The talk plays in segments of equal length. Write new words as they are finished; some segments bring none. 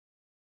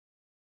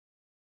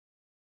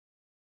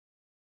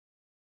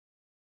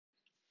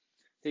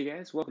Hey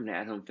guys, welcome to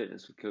At Home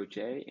Fitness with Coach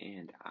A,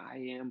 and I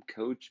am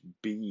Coach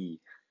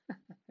B.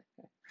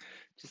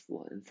 Just a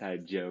little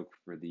inside joke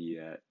for the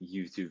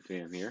YouTube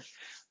fam here.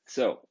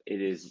 So,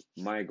 it is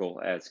my goal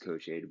as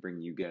Coach A to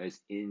bring you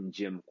guys in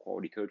gym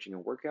quality coaching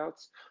and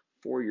workouts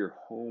for your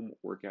home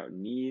workout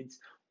needs,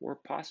 or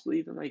possibly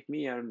even like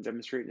me, I'm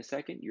demonstrating in a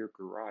second, your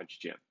garage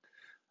gym.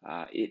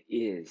 It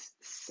is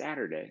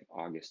Saturday,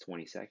 August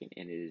 22nd,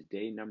 and it is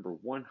day number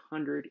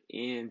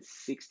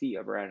 160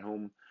 of our at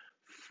home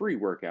free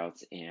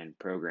workouts and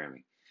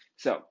programming.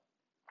 So,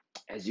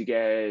 as you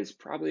guys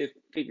probably have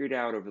figured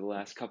out over the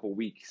last couple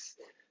weeks,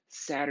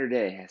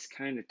 Saturday has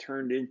kind of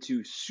turned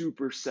into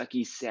Super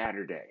Sucky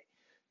Saturday,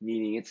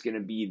 meaning it's going to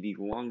be the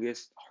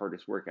longest,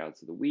 hardest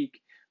workouts of the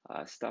week.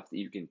 Stuff that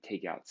you can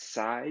take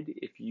outside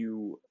if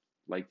you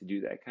like to do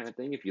that kind of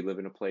thing, if you live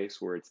in a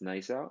place where it's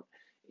nice out,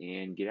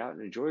 and get out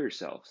and enjoy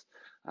yourselves.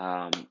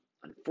 Um,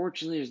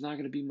 Unfortunately, there's not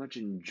going to be much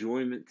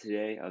enjoyment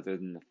today other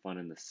than the fun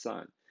in the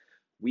sun.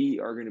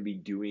 We are going to be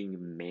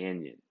doing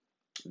Manion.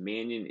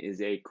 Manion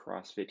is a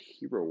CrossFit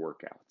hero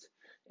workout,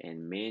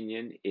 and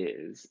Manion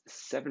is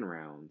 7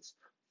 rounds,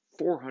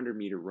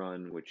 400-meter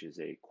run, which is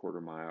a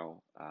quarter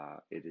mile.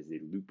 It is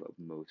a loop of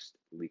most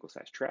legal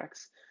size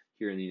tracks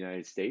here in the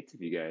United States,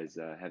 if you guys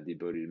have the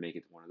ability to make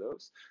it to one of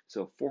those.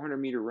 So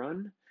 400-meter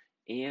run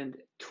and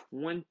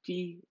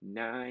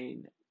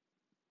 29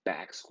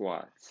 back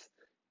squats.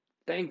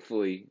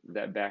 Thankfully,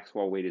 that back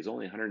squat weight is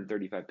only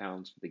 135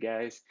 pounds for the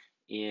guys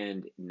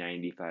and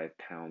 95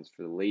 pounds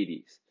for the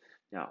ladies.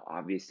 Now,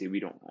 obviously, we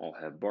don't all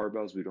have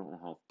barbells, we don't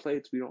all have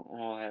plates, we don't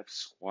all have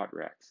squat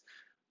racks,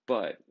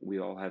 but we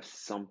all have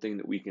something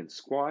that we can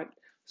squat.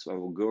 So I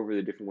will go over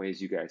the different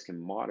ways you guys can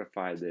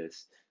modify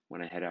this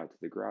when I head out to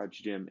the garage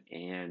gym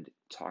and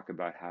talk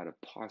about how to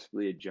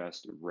possibly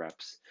adjust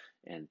reps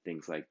and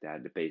things like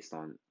that based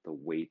on the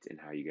weight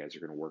and how you guys are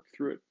going to work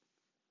through it.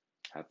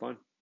 Have fun.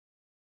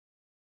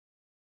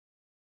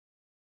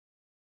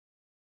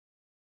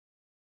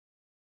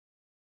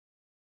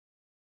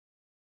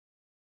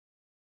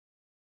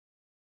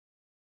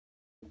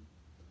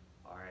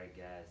 Alright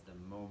guys, the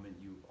moment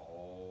you've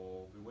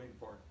all been waiting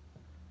for.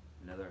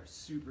 Another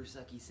super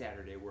sucky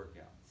Saturday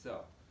workout.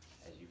 So,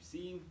 as you've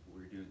seen,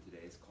 what we're doing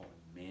today is called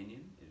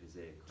Manion. It is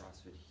a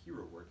CrossFit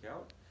hero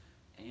workout,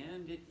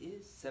 and it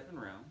is 7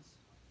 rounds,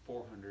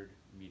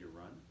 400-meter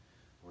run,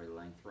 or a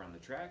length around the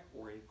track,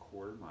 or a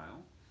quarter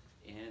mile,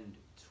 and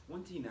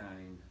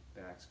 29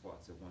 back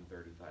squats of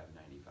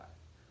 135.95.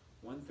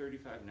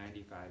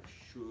 135.95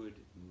 should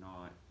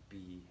not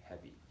be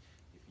heavy.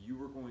 If you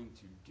were going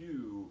to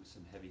do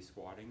some heavy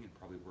squatting and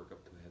probably work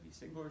up to a heavy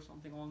single or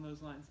something along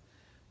those lines,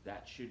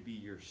 that should be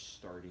your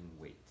starting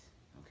weight.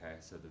 Okay,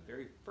 so the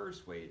very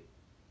first weight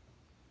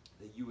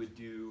that you would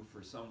do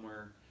for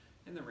somewhere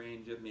in the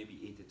range of maybe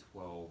 8 to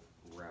 12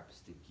 reps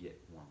to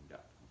get warmed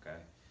up. Okay,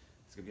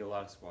 it's gonna be a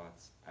lot of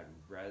squats. I'd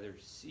rather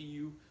see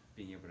you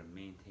being able to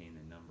maintain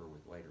the number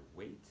with lighter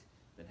weight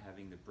than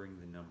having to bring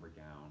the number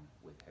down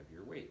with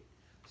heavier weight.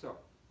 So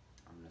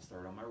I'm gonna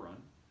start on my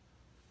run,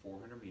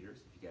 400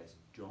 meters. If you guys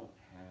don't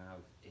have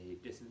a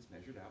distance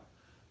measured out,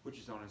 which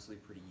is honestly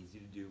pretty easy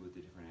to do with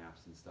the different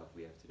apps and stuff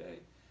we have today,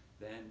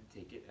 then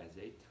take it as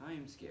a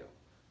time scale,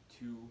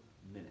 2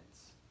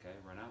 minutes. Okay,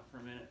 run out for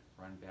a minute,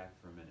 run back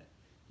for a minute.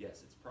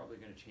 Yes, it's probably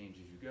going to change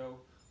as you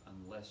go,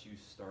 unless you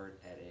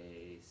start at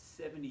a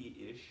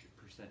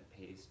 70-ish%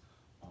 pace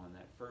on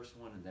that first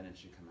one, and then it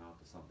should come out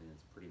to something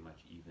that's pretty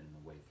much even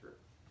the way through.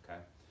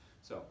 Okay,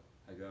 so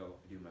I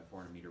do my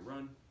 400-meter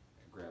run,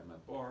 I grab my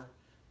bar,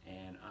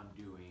 and I'm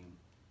doing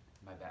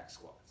my back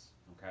squats.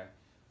 Okay,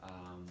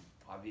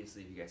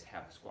 obviously, if you guys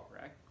have a squat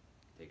rack,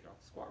 take it off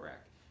the squat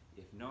rack.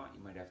 If not,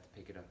 you might have to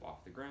pick it up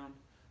off the ground.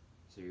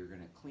 So you're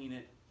going to clean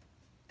it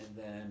and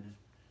then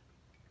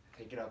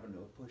pick it up into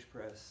a push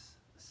press,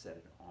 set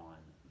it on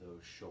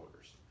those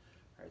shoulders.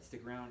 All right,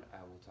 stick around.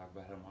 I will talk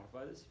about how to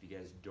modify this if you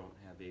guys don't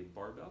have a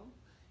barbell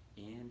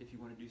and if you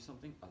want to do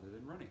something other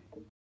than running.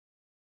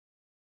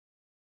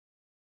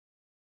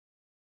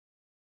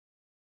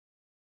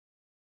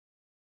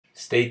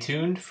 Stay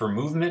tuned for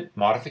movement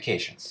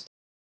modifications.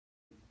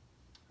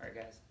 All right,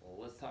 guys, well,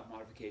 let's talk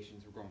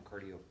modifications. We're going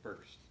cardio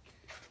first.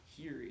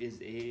 Here is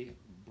a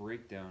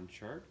breakdown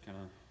chart, kind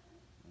of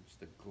just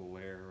the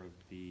glare of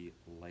the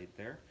light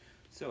there.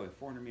 So a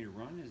 400-meter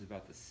run is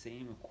about the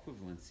same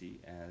equivalency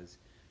as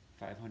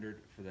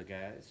 500 for the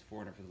guys,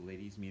 400 for the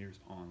ladies meters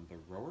on the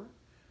rower,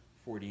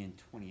 40 and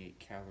 28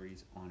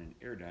 calories on an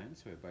airdyne,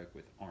 so a bike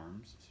with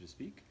arms, so to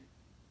speak,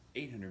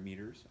 800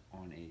 meters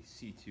on a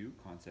C2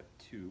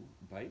 Concept 2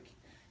 bike.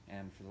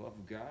 And for the love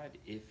of God,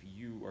 if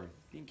you are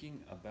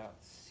thinking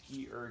about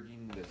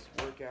ski-erging this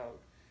workout,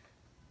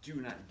 do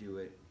not do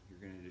it.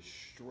 You're going to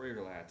destroy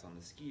your lats on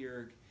the ski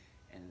erg,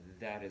 and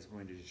that is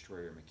going to destroy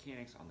your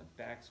mechanics on the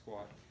back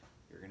squat.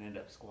 You're going to end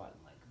up squatting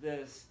like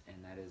this,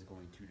 and that is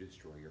going to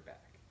destroy your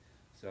back.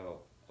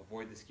 So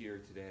avoid the ski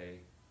erg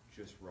today.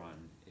 Just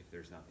run if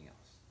there's nothing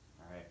else.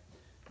 All right.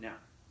 Now,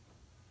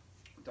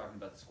 I'm talking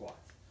about the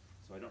squats.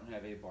 So I don't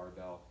have a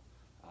barbell.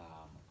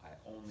 I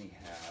only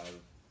have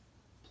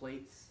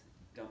plates,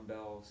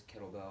 dumbbells,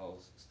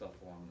 kettlebells, stuff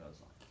along those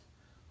lines.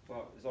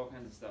 Well, there's all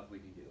kinds of stuff we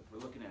can do. If we're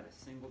looking at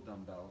a single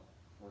dumbbell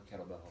or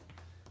kettlebell,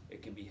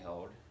 it can be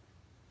held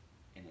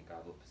in a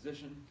goblet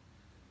position.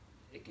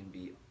 It can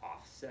be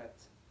offset,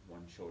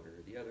 one shoulder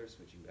or the other,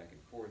 switching back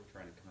and forth,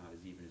 trying to come out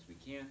as even as we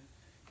can.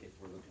 If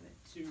we're looking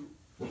at two,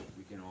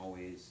 we can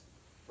always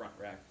front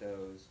rack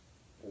those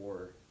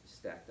or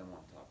stack them on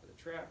top of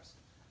the traps.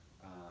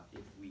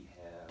 If we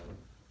have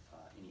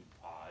any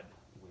odd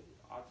weighted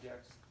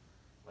objects,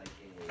 like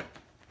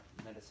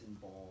a medicine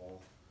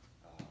ball,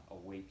 a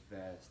weight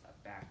vest,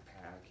 a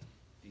backpack,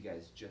 if you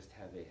guys just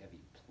have a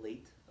heavy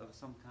plate of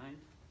some kind,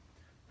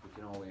 we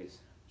can always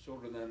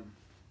shoulder them,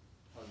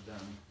 hug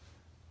them,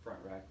 front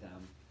rack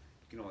them.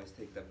 You can always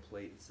take that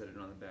plate and set it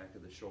on the back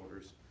of the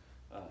shoulders,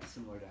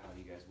 similar to how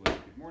you guys would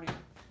at Good Morning.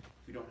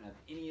 If you don't have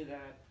any of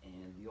that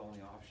and the only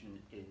option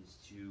is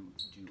to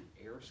do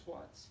air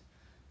squats,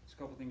 there's a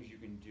couple things you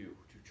can do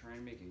to try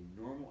and make a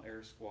normal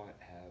air squat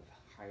have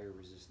higher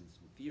resistance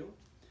and feel.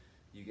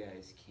 You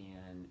guys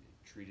can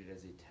treat it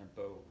as a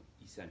tempo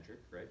eccentric,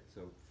 right?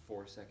 So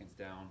 4 seconds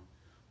down,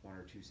 1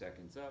 or 2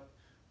 seconds up,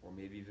 or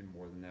maybe even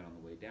more than that on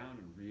the way down,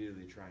 and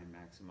really try and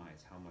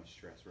maximize how much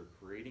stress we're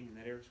creating in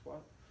that air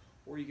squat.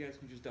 Or you guys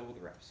can just double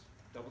the reps.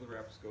 Double the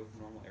reps, go with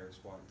normal air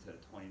squat instead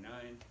of 29,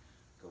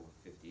 go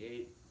with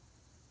 58.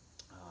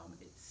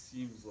 It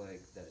seems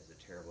like that is a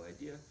terrible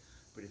idea,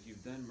 but if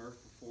you've done Murph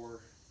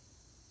before,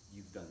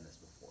 you've done this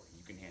before.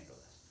 You can handle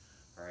this.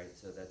 All right,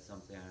 so that's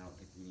something I don't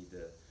think we need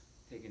to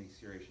take into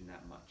consideration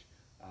that much.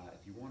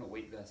 If you want to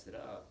weight vest it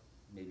up,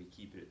 maybe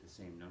keep it at the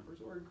same numbers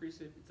or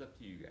increase it. It's up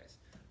to you guys.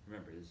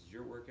 Remember, this is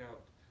your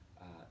workout.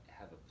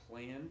 Have a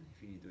plan.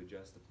 If you need to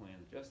adjust the plan,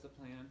 adjust the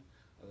plan.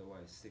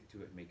 Otherwise, stick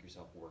to it and make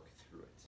yourself work through it.